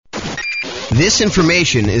This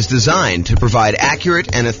information is designed to provide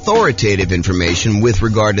accurate and authoritative information with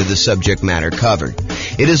regard to the subject matter covered.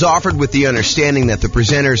 It is offered with the understanding that the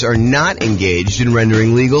presenters are not engaged in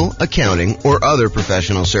rendering legal, accounting, or other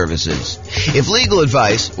professional services. If legal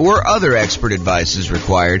advice or other expert advice is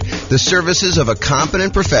required, the services of a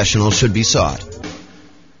competent professional should be sought.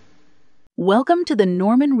 Welcome to the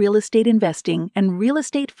Norman Real Estate Investing and Real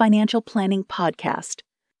Estate Financial Planning Podcast.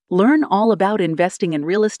 Learn all about investing in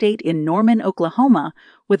real estate in Norman, Oklahoma,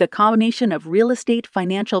 with a combination of real estate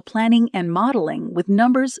financial planning and modeling with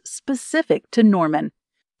numbers specific to Norman,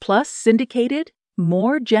 plus syndicated,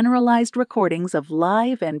 more generalized recordings of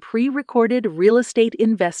live and pre-recorded real estate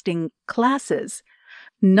investing classes,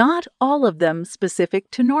 not all of them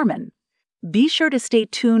specific to Norman. Be sure to stay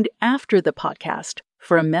tuned after the podcast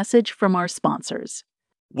for a message from our sponsors.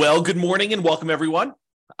 Well, good morning and welcome, everyone.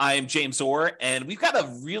 I am James Orr, and we've got a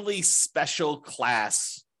really special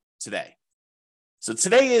class today. So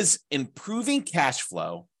today is improving cash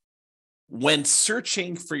flow when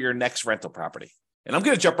searching for your next rental property. And I'm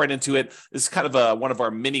going to jump right into it. This is kind of one of our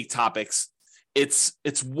mini topics.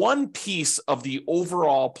 It's one piece of the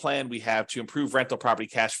overall plan we have to improve rental property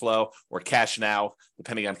cash flow or cash now,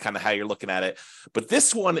 depending on kind of how you're looking at it. But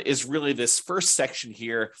this one is really this first section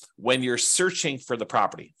here when you're searching for the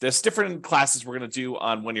property. There's different classes we're going to do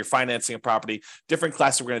on when you're financing a property, different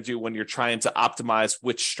classes we're going to do when you're trying to optimize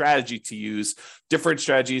which strategy to use, different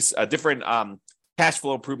strategies, different cash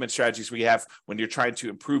flow improvement strategies we have when you're trying to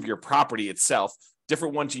improve your property itself.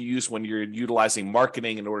 Different ones you use when you're utilizing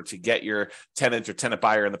marketing in order to get your tenant or tenant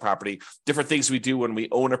buyer in the property, different things we do when we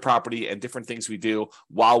own a property, and different things we do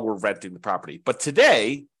while we're renting the property. But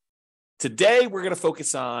today we're going to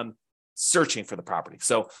focus on searching for the property.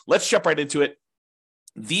 So let's jump right into it.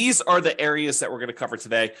 These are the areas that we're going to cover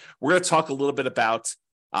today. We're going to talk a little bit about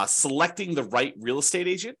selecting the right real estate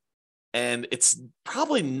agent. And it's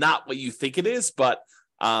probably not what you think it is, but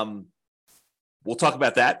we'll talk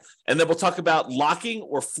about that. And then we'll talk about locking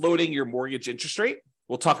or floating your mortgage interest rate.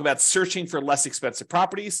 We'll talk about searching for less expensive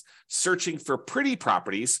properties, searching for pretty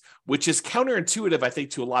properties, which is counterintuitive, I think,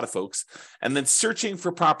 to a lot of folks. And then searching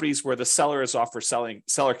for properties where the seller is offering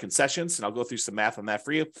seller concessions. And I'll go through some math on that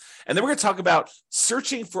for you. And then we're going to talk about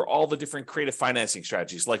searching for all the different creative financing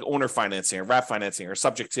strategies like owner financing or wrap financing or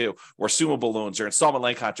subject to or assumable loans or installment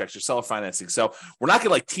land contracts or seller financing. So we're not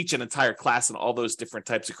going to teach an entire class on all those different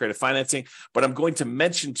types of creative financing, but I'm going to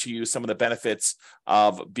mention to you some of the benefits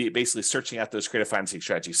of basically searching out those creative financing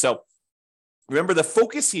strategy. So remember, the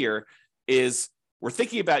focus here is we're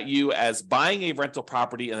thinking about you as buying a rental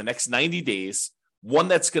property in the next 90 days, one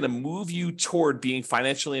that's going to move you toward being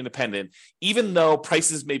financially independent, even though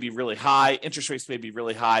prices may be really high, interest rates may be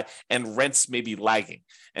really high, and rents may be lagging.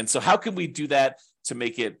 And so how can we do that to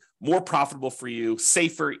make it more profitable for you,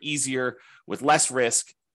 safer, easier, with less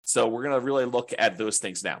risk? So we're going to really look at those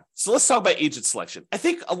things now. So let's talk about agent selection. I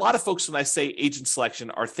think a lot of folks, when I say agent selection,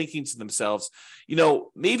 are thinking to themselves,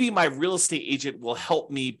 maybe my real estate agent will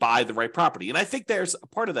help me buy the right property. And I think there's a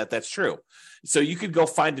part of that that's true. So you could go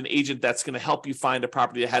find an agent that's going to help you find a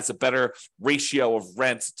property that has a better ratio of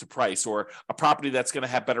rent to price, or a property that's going to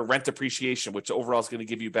have better rent appreciation, which overall is going to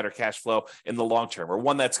give you better cash flow in the long term, or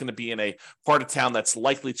one that's going to be in a part of town that's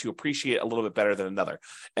likely to appreciate a little bit better than another,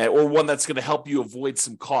 or one that's going to help you avoid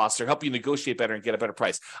some costs or help you negotiate better and get a better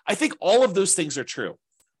price. I think all of those things are true.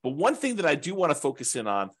 But one thing that I do want to focus in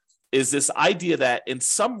on is this idea that in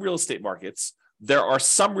some real estate markets, there are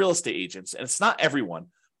some real estate agents, and it's not everyone,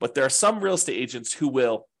 but there are some real estate agents who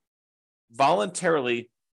will voluntarily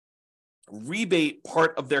rebate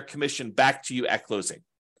part of their commission back to you at closing.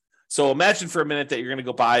 So imagine for a minute that you're going to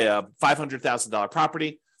go buy a $500,000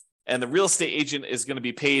 property, and the real estate agent is going to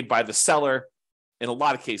be paid by the seller in a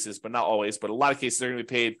lot of cases, but not always, but a lot of cases they're going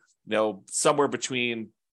to be paid, somewhere between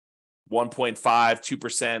 1.5%,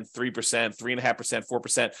 2%, 3%, 3.5%,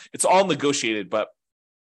 4%. It's all negotiated, but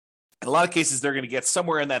in a lot of cases, they're going to get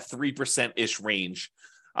somewhere in that 3%-ish range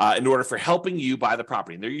in order for helping you buy the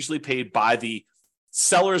property. And they're usually paid by the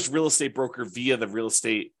seller's real estate broker via the real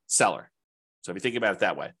estate seller. So if you think about it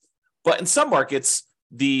that way. But in some markets,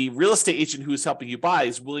 the real estate agent who is helping you buy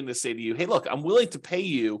is willing to say to you, hey, look, I'm willing to pay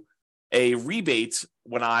you a rebate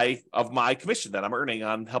of my commission that I'm earning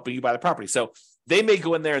on helping you buy the property. So they may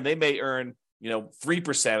go in there and they may earn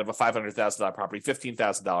 3% of a $500,000 property,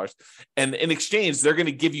 $15,000. And in exchange, they're going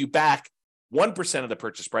to give you back 1% of the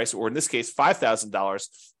purchase price, or in this case, $5,000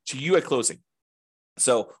 to you at closing.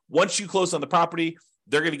 So once you close on the property,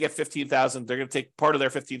 they're going to get $15,000. They're going to take part of their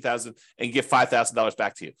 $15,000 and give $5,000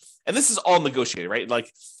 back to you. And this is all negotiated, right?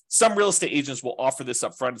 Like some real estate agents will offer this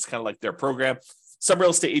up front. It's kind of like their program. Some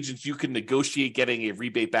real estate agents, you can negotiate getting a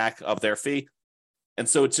rebate back of their fee. And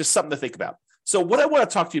so it's just something to think about. So what I want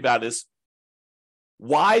to talk to you about is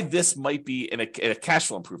why this might be in a cash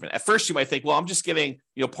flow improvement. At first, you might think, well, I'm just getting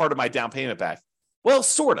part of my down payment back. Well,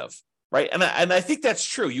 sort of, right? And I think that's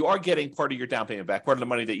true. You are getting part of your down payment back, part of the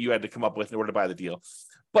money that you had to come up with in order to buy the deal.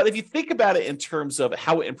 But if you think about it in terms of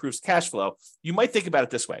how it improves cash flow, you might think about it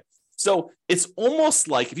this way. So it's almost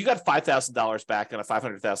like if you got $5,000 back on a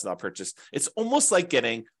 $500,000 purchase, it's almost like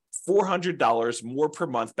getting $400 more per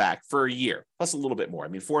month back for a year, plus a little bit more. I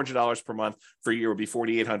mean, $400 per month for a year would be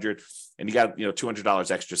 $4,800, and you got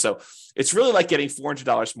 $200 extra. So it's really like getting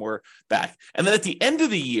 $400 more back. And then at the end of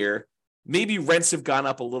the year, maybe rents have gone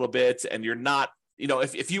up a little bit, and you're not.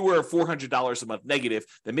 If you were $400 a month negative,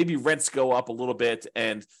 then maybe rents go up a little bit,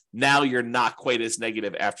 and now you're not quite as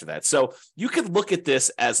negative after that. So you could look at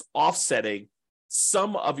this as offsetting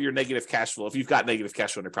some of your negative cash flow. If you've got negative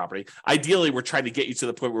cash flow on your property, ideally, we're trying to get you to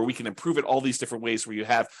the point where we can improve it all these different ways where you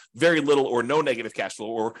have very little or no negative cash flow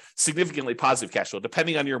or significantly positive cash flow,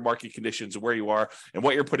 depending on your market conditions and where you are and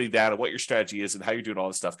what you're putting down and what your strategy is and how you're doing all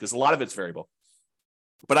this stuff, because a lot of it's variable.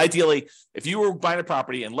 But ideally, if you were buying a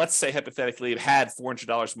property and let's say hypothetically it had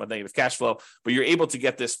 $400 a month negative cash flow, but you're able to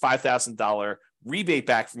get this $5,000 rebate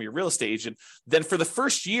back from your real estate agent, then for the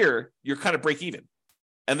first year, you're kind of break even.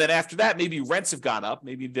 And then after that, maybe rents have gone up.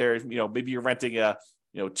 Maybe maybe you're renting a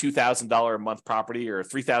 $2,000 a month property or a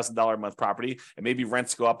 $3,000 a month property, and maybe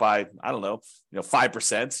rents go up by,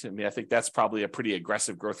 5%. I mean, I think that's probably a pretty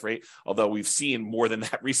aggressive growth rate, although we've seen more than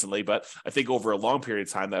that recently. But I think over a long period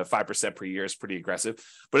of time, that 5% per year is pretty aggressive.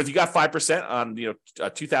 But if you got 5% on, a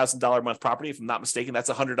 $2,000 a month property, if I'm not mistaken, that's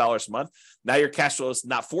 $100 a month. Now your cash flow is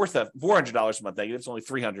not $400 a month negative, it's only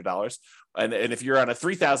 $300. And if you're on a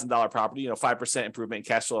 $3,000 property, 5% improvement in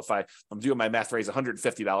cash flow. If I'm doing my math right, is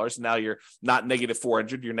 $150. Now you're not negative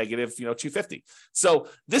 $400, you're negative, $250. So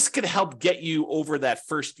this could help get you over that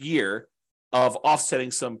first year of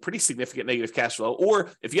offsetting some pretty significant negative cash flow.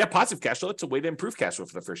 Or if you have positive cash flow, it's a way to improve cash flow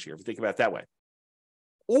for the first year, if you think about it that way.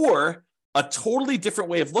 Or a totally different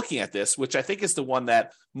way of looking at this, which I think is the one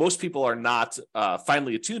that most people are not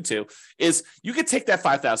finally attuned to, is you could take that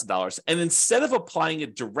 $5,000 and instead of applying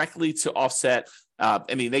it directly to offset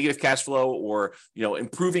any negative cash flow or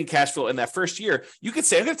improving cash flow in that first year, you could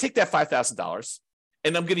say, I'm going to take that $5,000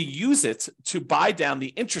 and I'm going to use it to buy down the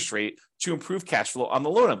interest rate to improve cash flow on the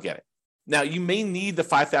loan I'm getting. Now, you may need the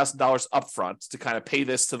 $5,000 upfront to kind of pay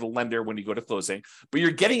this to the lender when you go to closing, but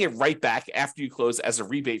you're getting it right back after you close as a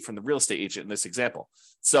rebate from the real estate agent in this example.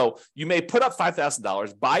 So you may put up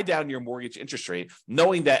 $5,000, buy down your mortgage interest rate,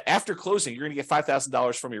 knowing that after closing, you're going to get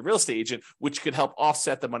 $5,000 from your real estate agent, which could help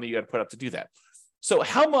offset the money you had to put up to do that. So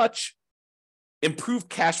how much improved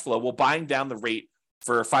cash flow will buying down the rate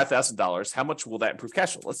for $5,000, how much will that improve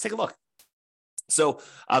cash flow? Let's take a look. So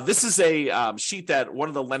this is a sheet that one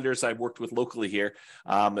of the lenders I've worked with locally here,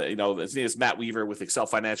 his name is Matt Weaver with Excel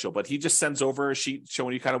Financial, but he just sends over a sheet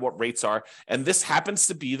showing you kind of what rates are. And this happens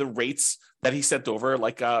to be the rates that he sent over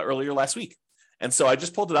earlier last week. And so I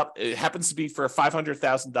just pulled it up. It happens to be for a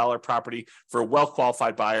 $500,000 property for a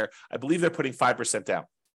well-qualified buyer. I believe they're putting 5% down.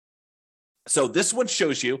 So this one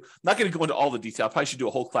shows you, I'm not going to go into all the detail. I probably should do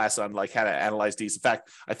a whole class on how to analyze these. In fact,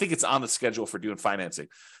 I think it's on the schedule for doing financing.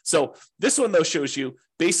 So this one, though, shows you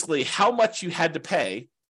basically how much you had to pay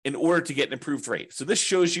in order to get an improved rate. So this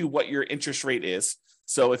shows you what your interest rate is.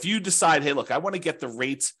 So if you decide, hey, look, I want to get the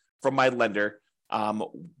rate from my lender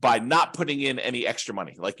by not putting in any extra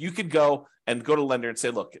money. Like you could go to the lender and say,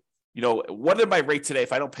 look, what is my rate today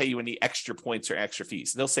if I don't pay you any extra points or extra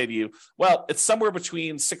fees? And they'll say to you, well, it's somewhere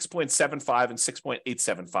between 6.75 and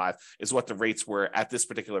 6.875 is what the rates were at this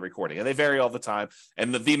particular recording. And they vary all the time.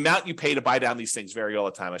 And the amount you pay to buy down these things vary all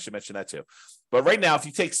the time. I should mention that too. But right now, if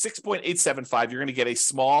you take 6.875, you're going to get a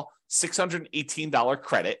small $618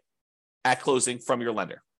 credit at closing from your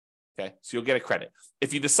lender. Okay, so you'll get a credit.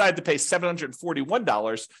 If you decide to pay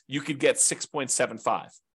 $741, you could get 6.75.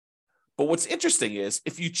 But what's interesting is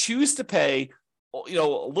if you choose to pay, a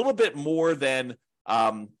little bit more than,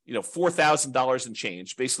 $4,000 and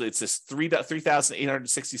change, basically it's this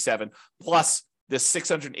 $3,867 plus this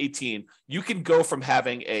 $618, you can go from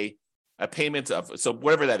having a payment of, so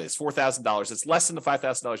whatever that is, $4,000, it's less than the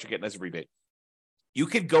 $5,000 you're getting as a rebate. You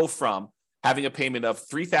could go from having a payment of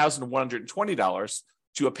 $3,120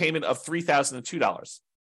 to a payment of $3,002.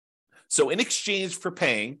 So in exchange for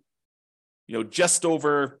paying, just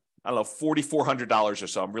over, $4,400 or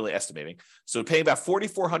so, I'm really estimating. So paying about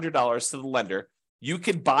 $4,400 to the lender, you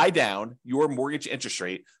can buy down your mortgage interest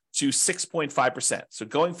rate to 6.5%. So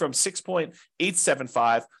going from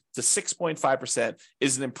 6.875 to 6.5%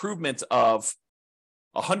 is an improvement of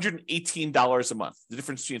 $118 a month, the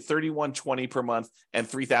difference between $3,120 per month and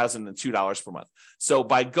 $3,002 per month. So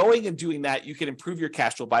by going and doing that, you can improve your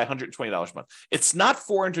cash flow by $120 a month. It's not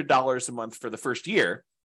 $400 a month for the first year.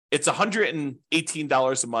 It's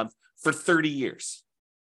 $118 a month for 30 years.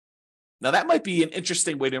 Now, that might be an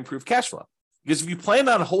interesting way to improve cash flow. Because if you plan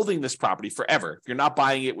on holding this property forever, if you're not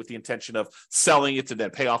buying it with the intention of selling it to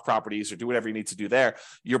then pay off properties or do whatever you need to do there,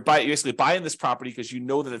 you're basically buying this property because you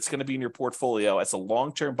know that it's going to be in your portfolio as a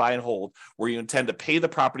long-term buy and hold where you intend to pay the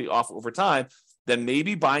property off over time, then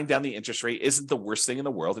maybe buying down the interest rate isn't the worst thing in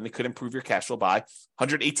the world, and it could improve your cash flow by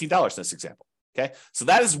 $118 in this example. Okay, so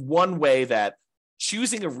that is one way that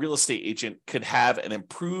choosing a real estate agent could have an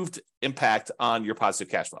improved impact on your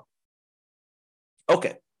positive cash flow.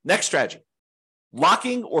 Okay, next strategy.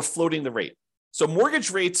 Locking or floating the rate. So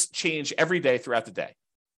mortgage rates change every day throughout the day.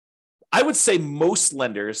 I would say most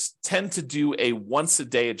lenders tend to do a once a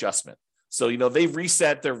day adjustment. So, they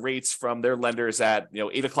reset their rates from their lenders at,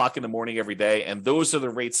 8 o'clock in the morning every day. And those are the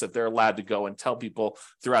rates that they're allowed to go and tell people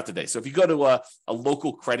throughout the day. So if you go to a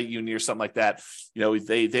local credit union or something like that,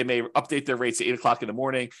 they may update their rates at 8 o'clock in the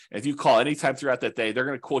morning. And if you call anytime throughout that day, they're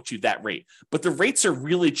going to quote you that rate. But the rates are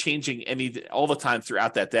really changing all the time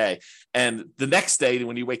throughout that day. And the next day,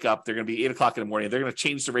 when you wake up, they're going to be 8 o'clock in the morning. They're going to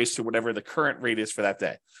change the rates to whatever the current rate is for that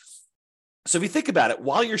day. So if you think about it,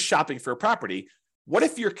 while you're shopping for a property, what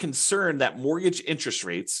if you're concerned that mortgage interest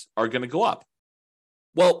rates are going to go up?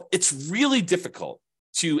 Well, it's really difficult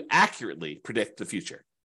to accurately predict the future.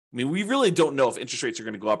 I mean, we really don't know if interest rates are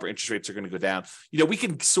going to go up or interest rates are going to go down. We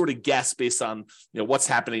can sort of guess based on, what's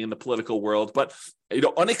happening in the political world, but,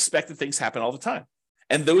 unexpected things happen all the time.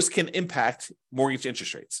 And those can impact mortgage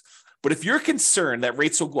interest rates. But if you're concerned that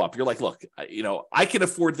rates will go up, you're like, look, I can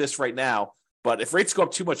afford this right now, but if rates go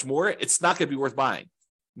up too much more, it's not going to be worth buying.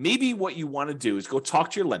 Maybe what you want to do is go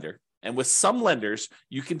talk to your lender. And with some lenders,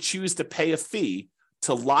 you can choose to pay a fee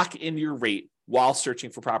to lock in your rate while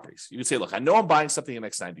searching for properties. You can say, look, I know I'm buying something in the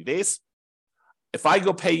next 90 days. If I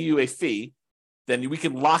go pay you a fee, then we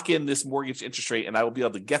can lock in this mortgage interest rate and I will be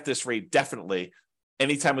able to get this rate definitely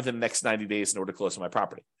anytime within the next 90 days in order to close on my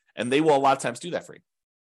property. And they will a lot of times do that for you.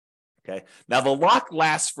 Okay. Now the lock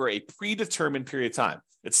lasts for a predetermined period of time.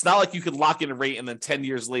 It's not like you could lock in a rate and then 10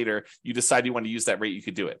 years later, you decide you want to use that rate, you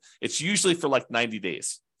could do it. It's usually for like 90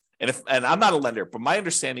 days. And I'm not a lender, but my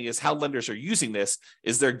understanding is how lenders are using this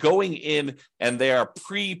is they're going in and they are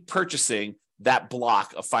pre-purchasing that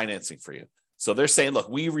block of financing for you. So they're saying, look,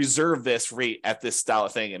 we reserve this rate at this style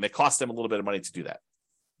of thing, and it costs them a little bit of money to do that.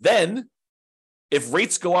 Then if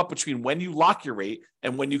rates go up between when you lock your rate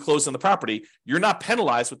and when you close on the property, you're not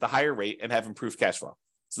penalized with the higher rate and have improved cash flow.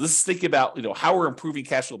 So this is thinking about, how we're improving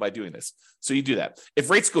cash flow by doing this. So you do that. If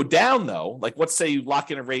rates go down though, like let's say you lock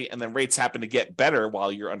in a rate and then rates happen to get better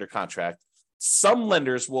while you're under contract, some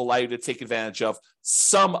lenders will allow you to take advantage of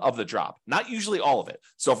some of the drop, not usually all of it.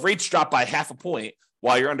 So if rates drop by half a point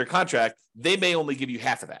while you're under contract, they may only give you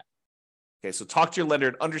half of that. Okay, so talk to your lender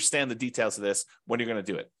and understand the details of this when you're going to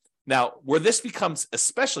do it. Now, where this becomes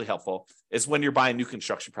especially helpful is when you're buying new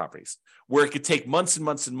construction properties, where it could take months and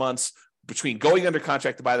months and months between going under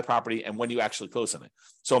contract to buy the property and when you actually close on it.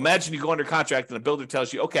 So imagine you go under contract and the builder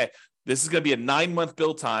tells you, okay, this is going to be a 9-month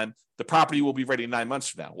build time. The property will be ready 9 months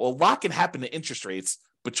from now. Well, a lot can happen to interest rates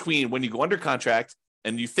between when you go under contract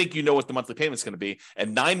and you think you know what the monthly payment is going to be,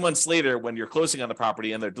 and 9 months later when you're closing on the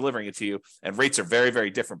property and they're delivering it to you, and rates are very,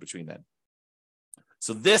 very different between then.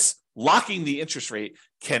 So this locking the interest rate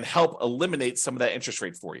can help eliminate some of that interest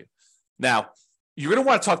rate for you. Now, you're going to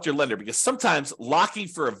want to talk to your lender because sometimes locking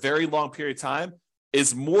for a very long period of time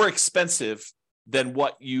is more expensive than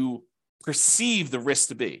what you perceive the risk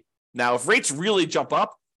to be. Now, if rates really jump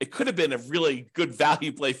up, it could have been a really good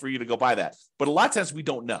value play for you to go buy that. But a lot of times we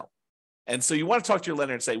don't know. And so you want to talk to your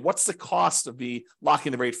lender and say, what's the cost of me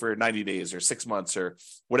locking the rate for 90 days or 6 months or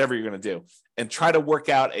whatever you're going to do, and try to work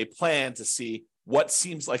out a plan to see what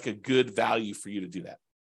seems like a good value for you to do that.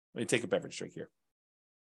 Let me take a beverage drink here.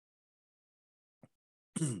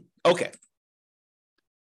 Okay.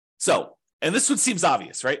 So, and this one seems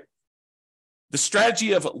obvious, right? The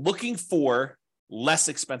strategy of looking for less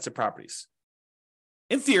expensive properties.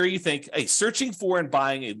 In theory, you think, hey, searching for and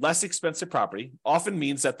buying a less expensive property often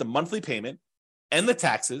means that the monthly payment and the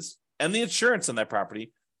taxes and the insurance on that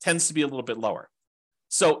property tends to be a little bit lower.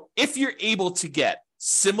 So if you're able to get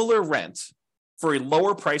similar rent for a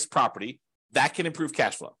lower priced property, that can improve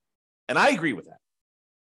cash flow. And I agree with that.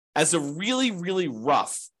 As a really, really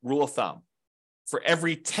rough rule of thumb, for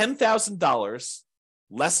every $10,000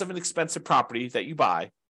 less of an expensive property that you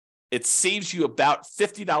buy, it saves you about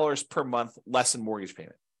 $50 per month less in mortgage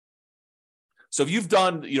payment. So if you've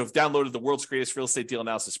done, downloaded the world's greatest real estate deal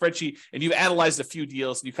analysis spreadsheet and you've analyzed a few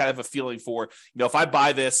deals and you kind of have a feeling for, if I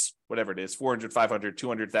buy this, whatever it is, 400, 500,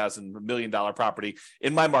 200,000, $1 million property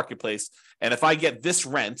in my marketplace, and if I get this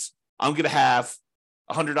rent, I'm going to have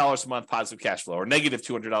 $100 a month positive cash flow or negative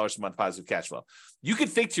 $200 a month positive cash flow. You could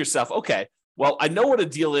think to yourself, okay, well, I know what a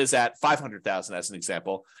deal is at 500,000 as an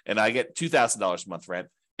example, and I get $2,000 a month rent.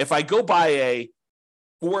 If I go buy a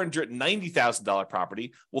 $490,000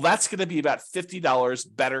 property, well, that's going to be about $50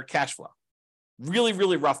 better cash flow. Really,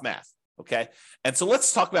 really rough math. Okay. And so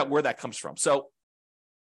let's talk about where that comes from. So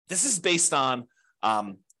this is based on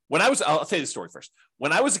I'll tell you the story first.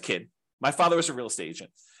 When I was a kid, my father was a real estate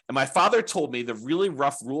agent. And my father told me the really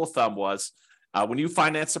rough rule of thumb was when you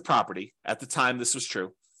finance a property, at the time this was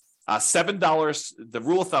true, $7, the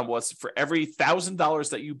rule of thumb was for every $1,000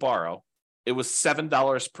 that you borrow, it was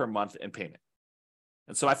 $7 per month in payment.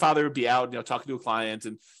 And so my father would be out, talking to a client,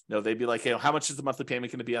 and they'd be like, how much is the monthly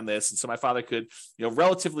payment going to be on this? And so my father could,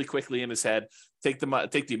 relatively quickly in his head, take the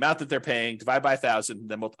amount that they're paying, divide by 1,000, and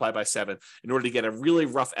then multiply by 7 in order to get a really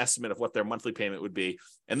rough estimate of what their monthly payment would be.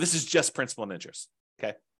 And this is just principal and interest.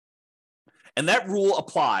 Okay. And that rule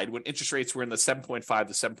applied when interest rates were in the 7.5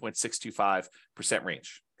 to 7.625%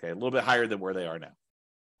 range. Okay. A little bit higher than where they are now.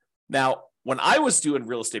 Now, when I was doing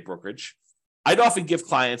real estate brokerage, I'd often give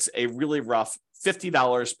clients a really rough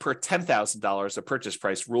 $50 per $10,000 of purchase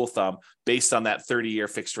price rule of thumb based on that 30-year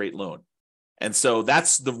fixed rate loan. And so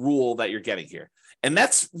that's the rule that you're getting here. And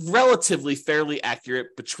that's relatively fairly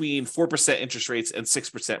accurate between 4% interest rates and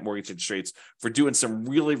 6% mortgage interest rates for doing some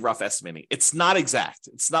really rough estimating. It's not exact.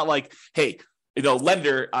 It's not like, hey,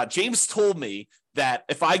 lender, James told me that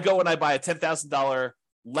if I go and I buy a $10,000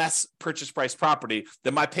 less purchase price property,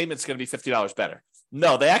 then my payment's going to be $50 better.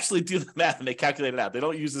 No, they actually do the math and they calculate it out. They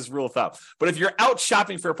don't use this rule of thumb. But if you're out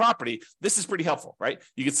shopping for a property, this is pretty helpful, right?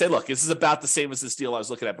 You could say, look, this is about the same as this deal I was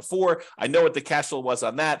looking at before. I know what the cash flow was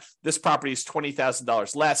on that. This property is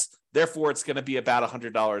 $20,000 less. Therefore, it's going to be about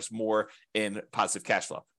 $100 more in positive cash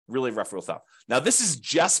flow. Really rough rule of thumb. Now, this is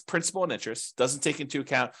just principal and interest. Doesn't take into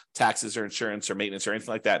account taxes or insurance or maintenance or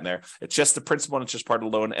anything like that in there. It's just the principal and interest part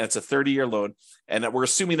of the loan, and it's a 30-year loan. And we're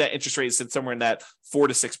assuming that interest rate is somewhere in that 4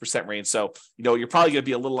 to 6% range. So, you're probably going to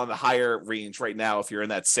be a little on the higher range right now if you're in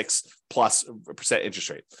that 6+% interest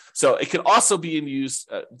rate. So it can also be used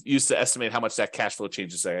to estimate how much that cash flow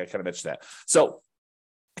changes. I kind of mentioned that. So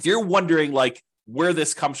if you're wondering where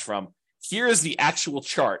this comes from, here is the actual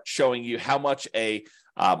chart showing you how much a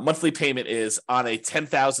monthly payment is on a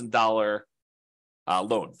 $10,000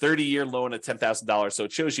 loan, 30-year loan at $10,000. So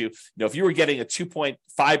it shows you, if you were getting a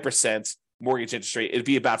 2.5% mortgage interest rate, it'd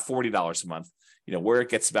be about $40 a month. Where it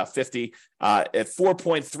gets about 50 at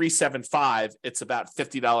 4.375, it's about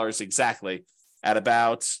 $50 exactly. At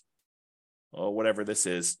about whatever this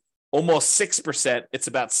is, almost 6%, it's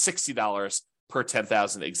about $60 per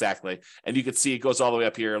 10,000 exactly. And you can see it goes all the way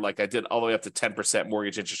up here, like I did, all the way up to 10%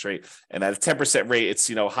 mortgage interest rate. And at a 10% rate, it's,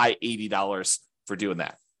 high $80 for doing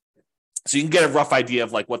that. So you can get a rough idea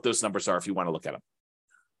of what those numbers are if you want to look at them.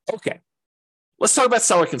 Okay. Let's talk about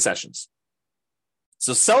seller concessions.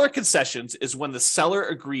 So seller concessions is when the seller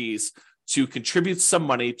agrees to contribute some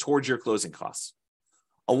money towards your closing costs.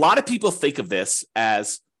 A lot of people think of this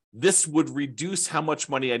as this would reduce how much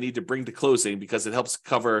money I need to bring to closing because it helps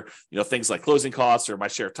cover, things like closing costs or my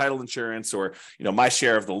share of title insurance or, my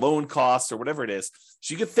share of the loan costs or whatever it is.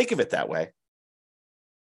 So you can think of it that way.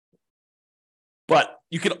 But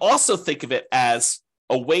you can also think of it as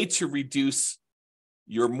a way to reduce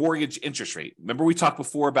your mortgage interest rate. Remember we talked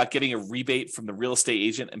before about getting a rebate from the real estate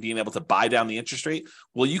agent and being able to buy down the interest rate?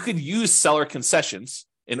 Well, you could use seller concessions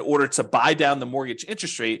in order to buy down the mortgage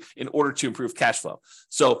interest rate in order to improve cash flow.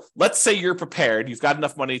 So let's say you're prepared, you've got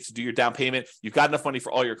enough money to do your down payment, you've got enough money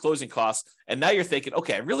for all your closing costs, and now you're thinking,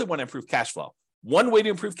 okay, I really want to improve cash flow. One way to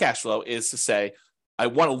improve cash flow is to say, I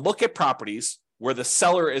want to look at properties where the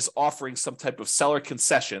seller is offering some type of seller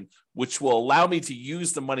concession, which will allow me to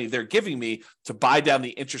use the money they're giving me to buy down the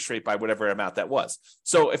interest rate by whatever amount that was.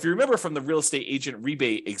 So if you remember from the real estate agent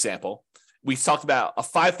rebate example, we talked about a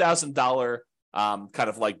 $5,000 kind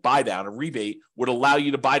of buy down, a rebate would allow you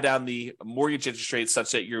to buy down the mortgage interest rate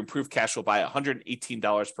such that your improved cash flow by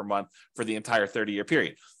 $118 per month for the entire 30-year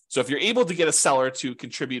period. So if you're able to get a seller to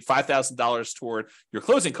contribute $5,000 toward your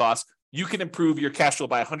closing costs, you can improve your cash flow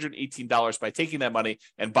by $118 by taking that money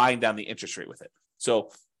and buying down the interest rate with it.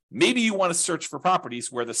 So maybe you want to search for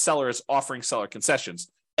properties where the seller is offering seller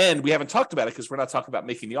concessions. And we haven't talked about it because we're not talking about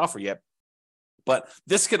making the offer yet. But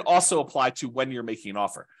this can also apply to when you're making an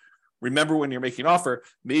offer. remember when you're making an offer,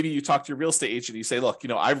 maybe you talk to your real estate agent and you say, look,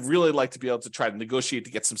 I'd really like to be able to try to negotiate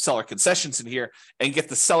to get some seller concessions in here and get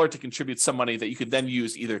the seller to contribute some money that you could then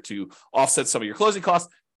use either to offset some of your closing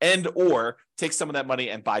costs and or take some of that money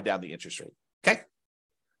and buy down the interest rate. Okay.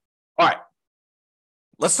 All right.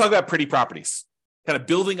 Let's talk about pretty properties, kind of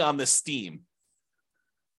building on this theme.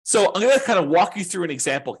 So I'm going to kind of walk you through an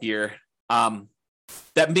example here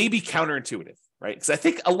that may be counterintuitive, right? Because I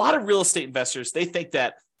think a lot of real estate investors, they think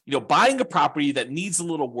that, buying a property that needs a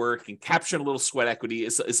little work and capturing a little sweat equity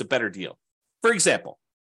is a better deal. For example,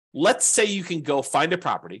 let's say you can go find a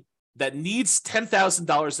property that needs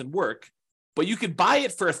 $10,000 in work, but you could buy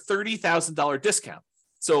it for a $30,000 discount.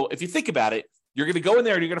 So if you think about it, you're going to go in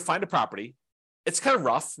there and you're going to find a property. It's kind of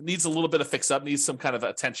rough, needs a little bit of fix up, needs some kind of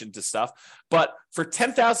attention to stuff. But for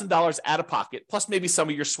 $10,000 out of pocket, plus maybe some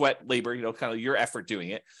of your sweat labor, kind of your effort doing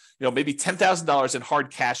it, maybe $10,000 in hard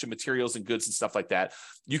cash and materials and goods and stuff like that,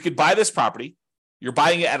 you could buy this property. You're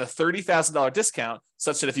buying it at a $30,000 discount,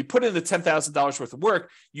 such that if you put in the $10,000 worth of work,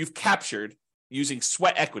 you've captured, using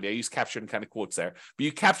sweat equity, I use captured in kind of quotes there, but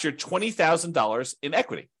you captured $20,000 in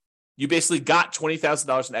equity. You basically got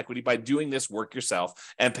 $20,000 in equity by doing this work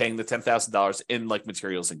yourself and paying the $10,000 in like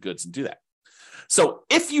materials and goods and do that. So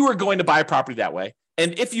if you were going to buy a property that way,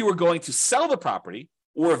 and if you were going to sell the property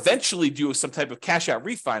or eventually do some type of cash out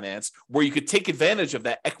refinance where you could take advantage of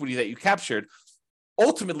that equity that you captured,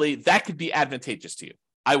 ultimately that could be advantageous to you.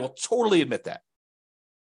 I will totally admit that.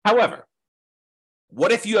 However,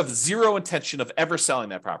 what if you have zero intention of ever selling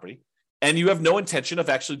that property? And you have no intention of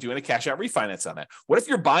actually doing a cash out refinance on that? What if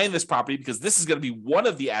you're buying this property because this is going to be one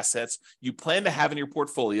of the assets you plan to have in your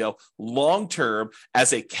portfolio long-term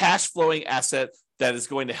as a cash flowing asset that is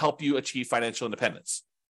going to help you achieve financial independence?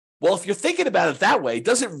 Well, if you're thinking about it that way,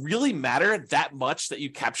 does it really matter that much that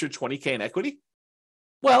you captured $20K in equity?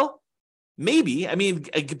 Well, maybe. I mean,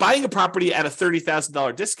 buying a property at a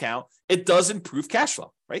 $30,000 discount, it does improve cash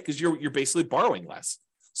flow, right? Because you're basically borrowing less.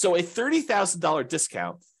 So a $30,000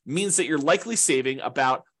 discount means that you're likely saving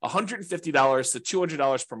about $150 to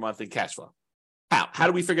 $200 per month in cash flow. How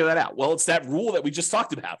do we figure that out? Well, it's that rule that we just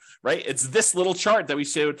talked about, right? It's this little chart that we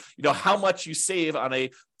showed, how much you save on a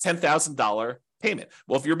 $10,000 payment.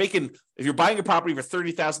 Well, if you're buying a property for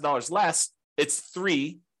 $30,000 less, it's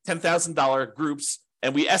three $10,000 groups.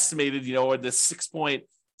 And we estimated, at this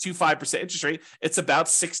 6.25% interest rate, it's about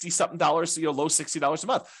 $60-something, low $60 a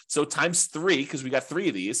month. So times three, because we got three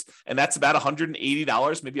of these, and that's about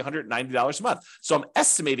 $180, maybe $190 a month. So I'm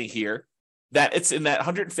estimating here that it's in that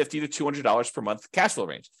 $150 to $200 per month cash flow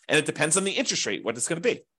range. And it depends on the interest rate, what it's going to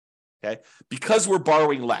be, okay? Because we're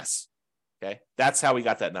borrowing less, okay? That's how we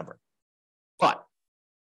got that number. But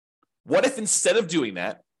what if instead of doing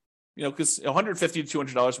that, because $150 to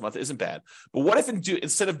 $200 a month isn't bad. But what if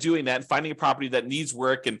instead of doing that and finding a property that needs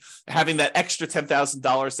work and having that extra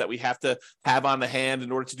 $10,000 that we have to have on the hand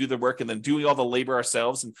in order to do the work and then doing all the labor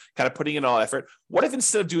ourselves and kind of putting in all effort, what if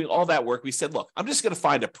instead of doing all that work, we said, look, I'm just going to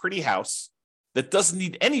find a pretty house that doesn't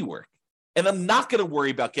need any work. And I'm not going to worry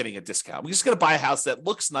about getting a discount. I'm just going to buy a house that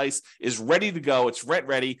looks nice, is ready to go, it's rent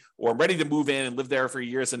ready, or I'm ready to move in and live there for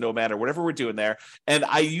years and no matter, whatever we're doing there. And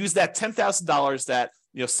I use that $10,000 that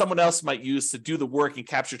someone else might use to do the work and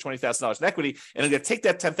capture $20,000 in equity. And I'm going to take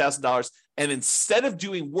that $10,000 and instead of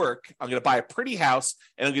doing work, I'm going to buy a pretty house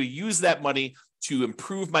and I'm going to use that money to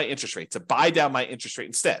improve my interest rate, to buy down my interest rate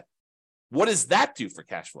instead. What does that do for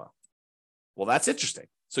cash flow? Well, that's interesting.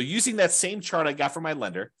 So using that same chart I got from my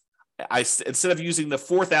lender, instead of using the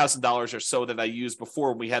 $4,000 or so that I used before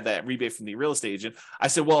when we had that rebate from the real estate agent, I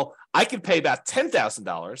said, well, I could pay about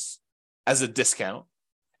 $10,000 as a discount.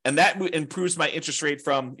 And that improves my interest rate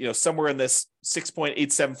from, somewhere in this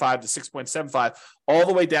 6.875 to 6.75 all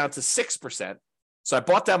the way down to 6%. So I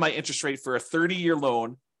bought down my interest rate for a 30-year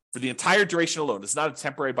loan for the entire duration of the loan. It's not a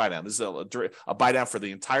temporary buy down. This is a buy down for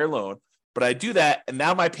the entire loan. But I do that, and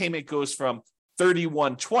now my payment goes from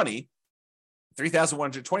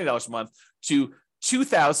 $3,120 a month to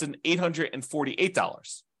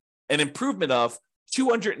 $2,848, an improvement of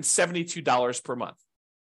 $272 per month.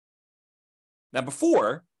 Now,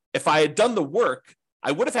 before, if I had done the work,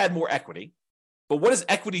 I would have had more equity. But what does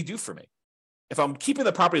equity do for me? If I'm keeping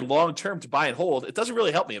the property long-term to buy and hold, it doesn't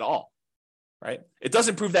really help me at all, right? It does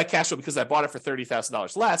improve that cash flow because I bought it for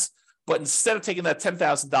 $30,000 less. But instead of taking that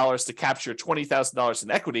 $10,000 to capture $20,000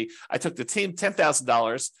 in equity, I took the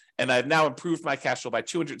 $10,000 and I've now improved my cash flow by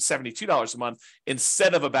 $272 a month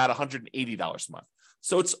instead of about $180 a month.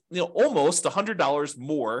 So it's almost $100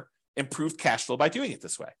 more improved cash flow by doing it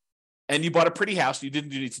this way. And you bought a pretty house, you didn't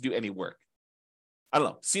need to do any work. I don't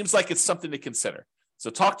know. Seems like it's something to consider. So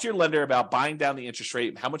talk to your lender about buying down the interest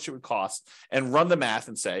rate, how much it would cost, and run the math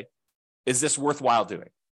and say, Is this worthwhile doing?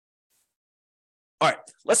 All right,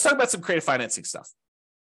 let's talk about some creative financing stuff.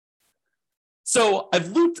 So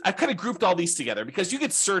I've kind of grouped all these together because you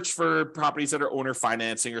could search for properties that are owner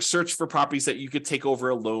financing, or search for properties that you could take over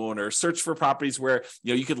a loan, or search for properties where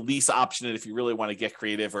you could lease option it if you really want to get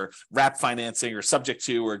creative, or wrap financing, or subject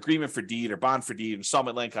to, or agreement for deed, or bond for deed,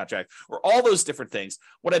 installment land contract, or all those different things.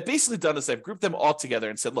 What I've basically done is I've grouped them all together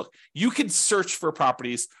and said, look, you can search for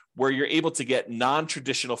properties where you're able to get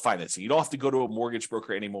non-traditional financing. You don't have to go to a mortgage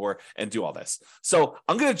broker anymore and do all this. So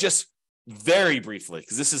I'm going to just very briefly,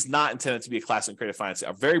 because this is not intended to be a class in creative financing,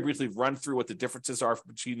 I'll very briefly run through what the differences are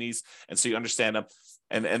between these, and so you understand them,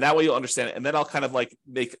 and that way you'll understand it. And then I'll kind of like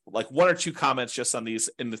make like one or two comments just on these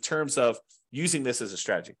in the terms of using this as a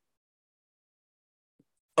strategy.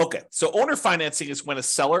 Okay, so owner financing is when a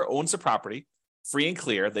seller owns a property free and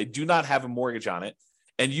clear. They do not have a mortgage on it,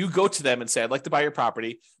 and you go to them and say, I'd like to buy your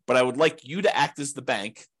property, but I would like you to act as the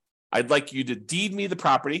bank. I'd like you to deed me the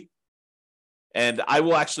property, and I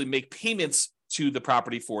will actually make payments to the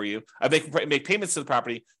property for you. I make payments to the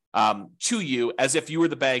property to you as if you were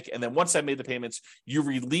the bank. And then once I made the payments, you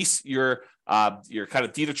release your kind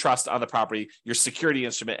of deed of trust on the property, your security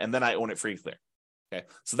instrument, and then I own it free and clear. Okay,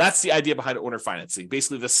 so that's the idea behind owner financing.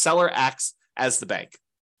 Basically, the seller acts as the bank.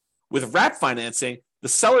 With wrap financing, the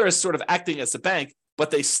seller is sort of acting as the bank, but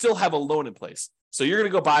they still have a loan in place. So you're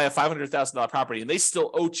going to go buy a $500,000 property, and they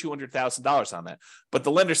still owe $200,000 on that. But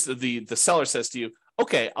the seller says to you,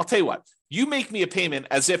 okay, I'll tell you what, you make me a payment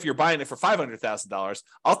as if you're buying it for $500,000.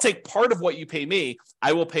 I'll take part of what you pay me.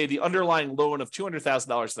 I will pay the underlying loan of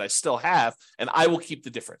 $200,000 that I still have, and I will keep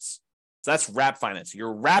the difference. So that's wrap financing.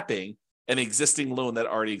 You're wrapping an existing loan that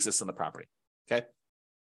already exists on the property. Okay.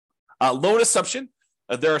 Loan assumption.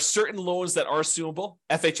 There are certain loans that are assumable,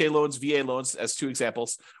 FHA loans, VA loans, as two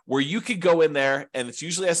examples, where you could go in there, and it's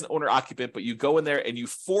usually as an owner occupant, but you go in there and you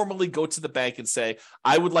formally go to the bank and say,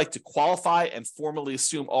 I would like to qualify and formally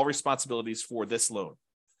assume all responsibilities for this loan.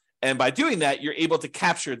 And by doing that, you're able to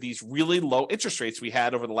capture these really low interest rates we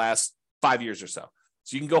had over the last 5 years or so.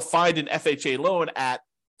 So you can go find an FHA loan at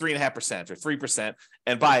 3.5% or 3%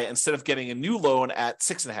 and buy it instead of getting a new loan at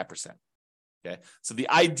 6.5%. Okay, so the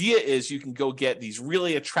idea is you can go get these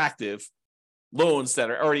really attractive loans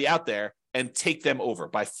that are already out there and take them over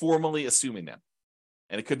by formally assuming them.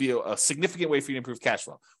 And it could be a significant way for you to improve cash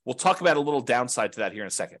flow. We'll talk about a little downside to that here in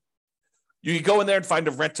a second. You can go in there and find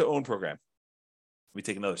a rent-to-own program. Let me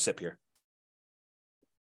take another sip here.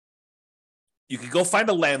 You could go find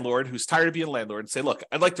a landlord who's tired of being a landlord and say, look,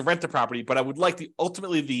 I'd like to rent the property, but I would like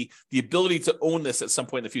ultimately the ability to own this at some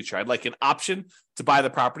point in the future. I'd like an option to buy the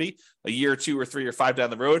property a year or 2 or 3 or 5 down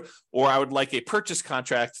the road, or I would like a purchase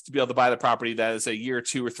contract to be able to buy the property that is a year or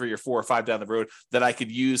 2 or 3 or 4 or 5 down the road that I could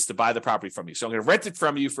use to buy the property from you. So I'm going to rent it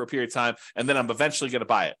from you for a period of time, and then I'm eventually going to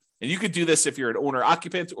buy it. And you could do this if you're an owner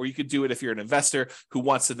occupant, or you could do it if you're an investor who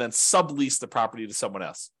wants to then sublease the property to someone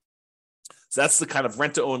else. So that's the kind of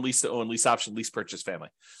rent-to-own, lease option, lease purchase family.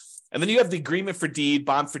 And then you have the agreement for deed,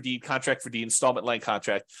 bond for deed, contract for deed, installment land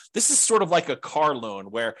contract. This is sort of like a car loan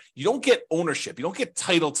where you don't get ownership. You don't get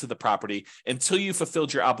title to the property until you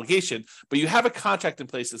fulfilled your obligation, but you have a contract in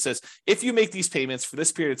place that says, if you make these payments for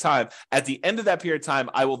this period of time, at the end of that period of time,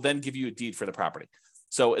 I will then give you a deed for the property.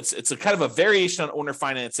 So it's a kind of a variation on owner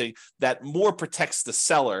financing that more protects the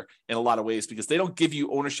seller in a lot of ways, because they don't give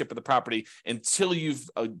you ownership of the property until you've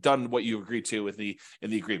done what you agreed to in the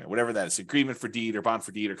agreement, whatever that is, agreement for deed or bond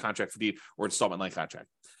for deed or contract for deed or installment land contract.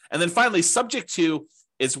 And then finally, subject to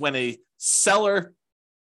is when a seller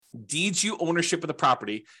deeds you ownership of the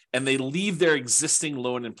property and they leave their existing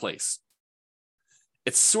loan in place.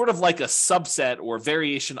 It's sort of like a subset or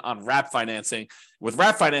variation on wrap financing. With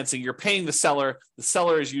wrap financing, you're paying the seller. The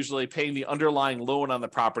seller is usually paying the underlying loan on the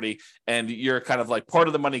property, and you're kind of like part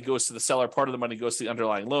of the money goes to the seller, part of the money goes to the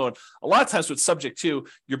underlying loan. A lot of times with subject to,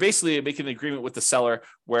 you're basically making an agreement with the seller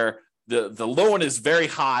where the loan is very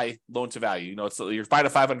high loan to value. You know, you're buying a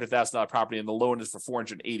 $500,000 property and the loan is for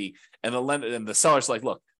 $480,000, and the seller's like,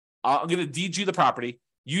 look, I'm going to deed you the property.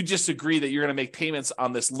 You just agree that you're going to make payments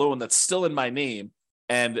on this loan that's still in my name,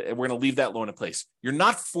 and we're going to leave that loan in place. You're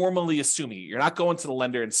not formally assuming. You're not going to the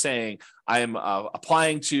lender and saying, I'm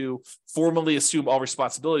applying to formally assume all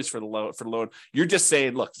responsibilities for the loan. You're just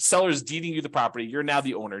saying, look, the seller is deeding you the property. You're now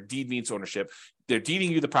the owner. Deed means ownership. They're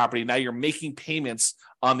deeding you the property. Now you're making payments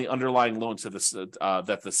on the underlying loan to this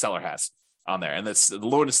that the seller has on there. And the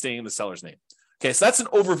loan is staying in the seller's name. Okay, so that's an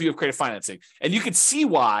overview of creative financing. And you can see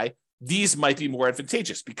why these might be more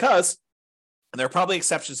advantageous because, and there are probably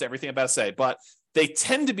exceptions to everything I'm about to say, but they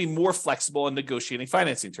tend to be more flexible in negotiating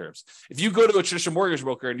financing terms. If you go to a traditional mortgage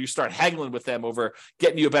broker and you start haggling with them over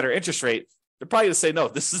getting you a better interest rate, They're probably going to say, no,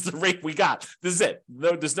 this is the rate we got. This is it.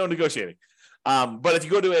 No, there's no negotiating. But if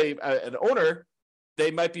you go to an owner,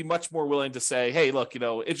 they might be much more willing to say, hey, look,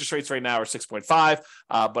 interest rates right now are 6.5,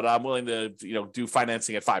 but I'm willing to, do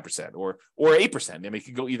financing at 5% or 8%. I mean, it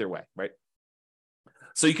could go either way, right?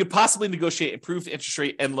 So you could possibly negotiate improved interest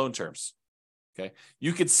rate and loan terms. Okay.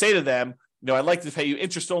 You could say to them, I'd like to pay you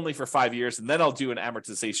interest only for 5 years, and then I'll do an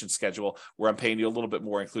amortization schedule where I'm paying you a little bit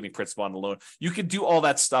more, including principal on the loan. You could do all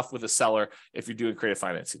that stuff with a seller if you're doing creative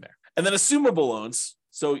financing there. And then assumable loans.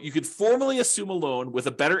 So you could formally assume a loan with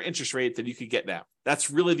a better interest rate than you could get now. That's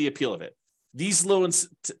really the appeal of it. These loans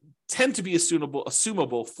tend to be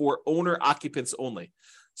assumable for owner occupants only.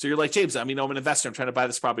 So you're like, James, I'm an investor. I'm trying to buy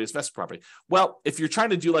this property as investment property. Well, if you're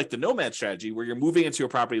trying to do like the nomad strategy where you're moving into a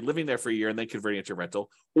property, living there for a year and then converting it to a rental,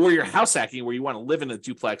 or you're house hacking where you want to live in a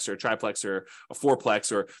duplex or a triplex or a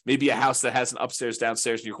fourplex, or maybe a house that has an upstairs,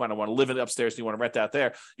 downstairs, and you want to live in the upstairs and you want to rent out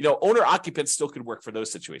there, owner occupants still could work for those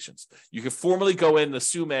situations. You could formally go in and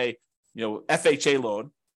assume a, FHA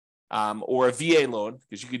loan, or a VA loan,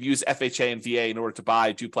 because you could use FHA and VA in order to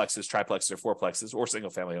buy duplexes, triplexes, or fourplexes, or single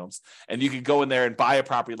family homes. And you could go in there and buy a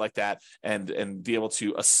property like that and be able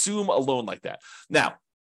to assume a loan like that. Now,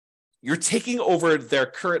 you're taking over their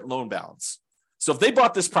current loan balance. So if they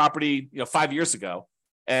bought this property, 5 years ago,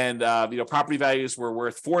 and property values were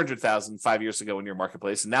worth $400,000 5 years ago in your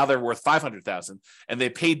marketplace, and now they're worth $500,000, and they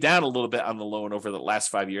paid down a little bit on the loan over the last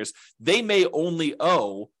 5 years, they may only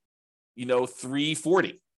owe,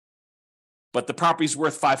 $340,000. But the property's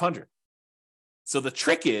worth $500,000. So the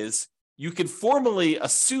trick is you can formally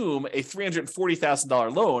assume a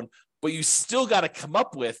 $340,000 loan, but you still got to come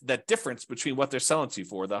up with that difference between what they're selling to you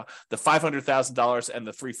for, the $500,000 and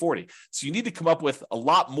the $340,000. So you need to come up with a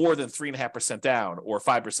lot more than 3.5% down or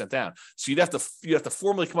 5% down. So you have to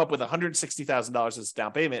formally come up with $160,000 as a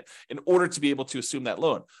down payment in order to be able to assume that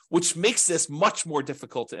loan, which makes this much more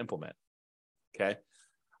difficult to implement. Okay.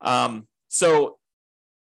 So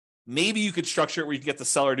maybe you could structure it where you can get the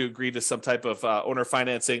seller to agree to some type of owner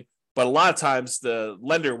financing, but a lot of times the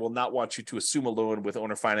lender will not want you to assume a loan with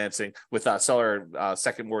owner financing with a seller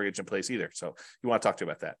second mortgage in place either. So you want to talk to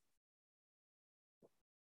about that.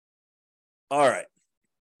 All right.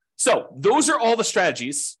 So those are all the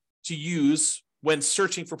strategies to use when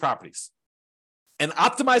searching for properties. And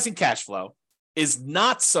optimizing cash flow is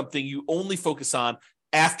not something you only focus on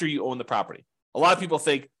after you own the property. A lot of people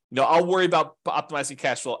think, I'll worry about optimizing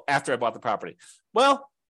cash flow after I bought the property. Well,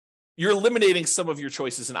 you're eliminating some of your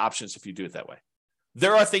choices and options if you do it that way.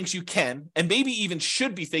 There are things you can and maybe even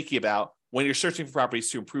should be thinking about when you're searching for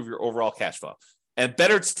properties to improve your overall cash flow. And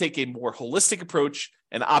better to take a more holistic approach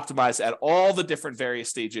and optimize at all the different various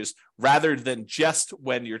stages rather than just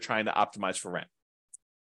when you're trying to optimize for rent.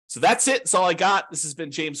 So that's it. That's all I got. This has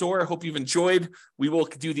been James Orr. I hope you've enjoyed. We will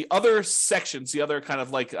do the other sections, the other kind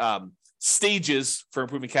of like stages for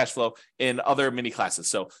improving cash flow in other mini classes.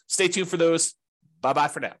 So stay tuned for those. Bye-bye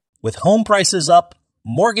for now. With home prices up,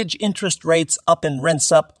 mortgage interest rates up and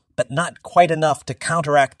rents up, but not quite enough to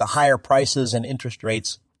counteract the higher prices and interest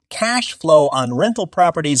rates, cash flow on rental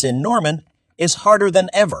properties in Norman is harder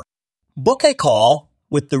than ever. Book a call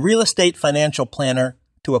with the Real Estate Financial Planner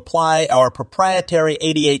to apply our proprietary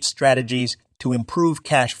 88 strategies to improve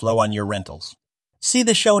cash flow on your rentals. See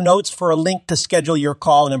the show notes for a link to schedule your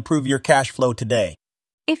call and improve your cash flow today.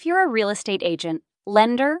 If you're a real estate agent,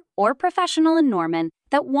 lender, or professional in Norman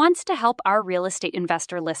that wants to help our real estate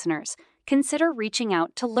investor listeners, consider reaching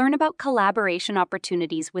out to learn about collaboration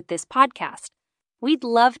opportunities with this podcast. We'd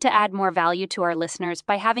love to add more value to our listeners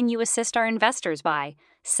by having you assist our investors buy,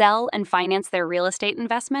 sell, and finance their real estate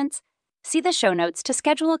investments. See the show notes to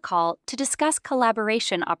schedule a call to discuss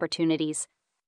collaboration opportunities.